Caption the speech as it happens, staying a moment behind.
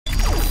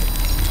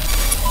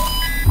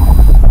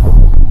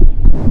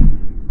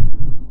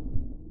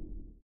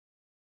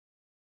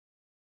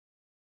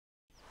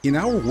In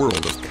our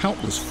world of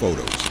countless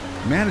photos,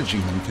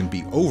 managing them can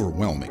be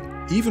overwhelming,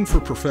 even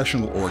for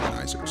professional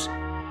organizers.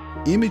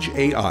 IMAIGE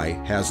AI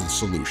has the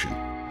solution.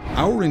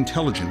 Our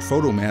intelligent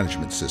photo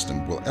management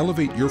system will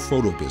elevate your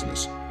photo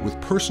business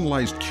with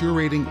personalized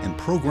curating and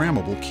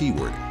programmable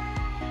keywording.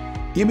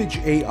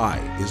 IMAIGE AI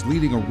is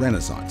leading a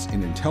renaissance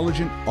in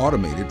intelligent,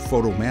 automated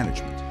photo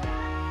management.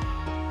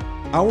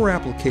 Our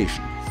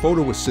application,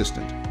 Photo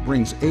Assistant,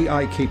 brings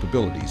AI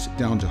capabilities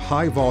down to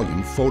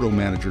high-volume Photo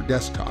Manager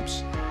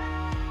desktops.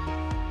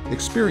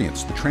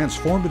 Experience the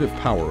transformative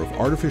power of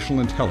artificial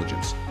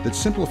intelligence that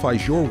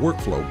simplifies your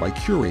workflow by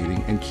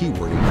curating and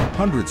keywording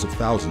hundreds of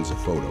thousands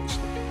of photos.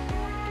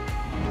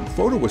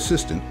 Photo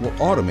Assistant will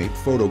automate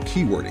photo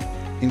keywording,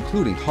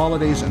 including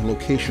holidays and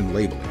location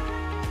labeling.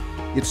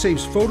 It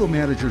saves photo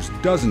managers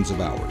dozens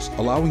of hours,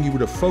 allowing you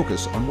to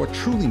focus on what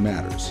truly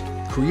matters,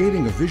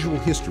 creating a visual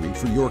history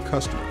for your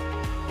customer.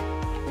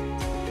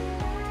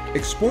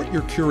 Export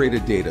your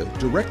curated data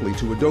directly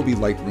to Adobe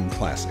Lightroom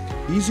Classic,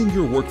 easing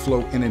your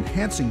workflow and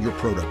enhancing your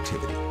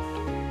productivity.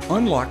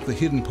 Unlock the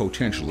hidden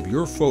potential of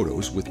your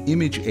photos with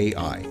IMAIGE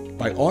AI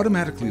by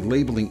automatically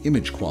labeling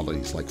image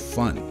qualities like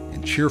fun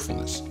and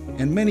cheerfulness,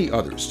 and many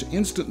others to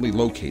instantly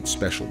locate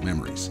special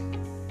memories.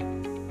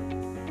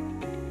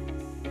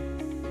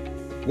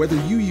 Whether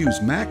you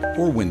use Mac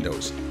or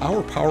Windows,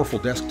 our powerful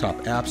desktop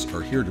apps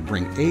are here to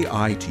bring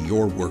AI to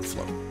your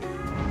workflow.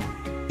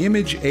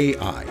 IMAIGE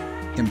AI,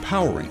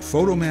 empowering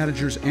photo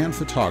managers and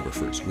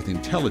photographers with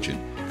intelligent,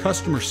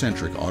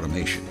 customer-centric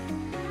automation.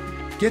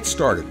 Get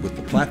started with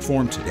the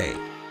platform today.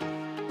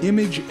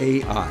 IMAIGE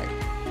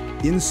AI,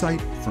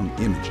 insight from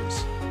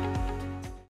images.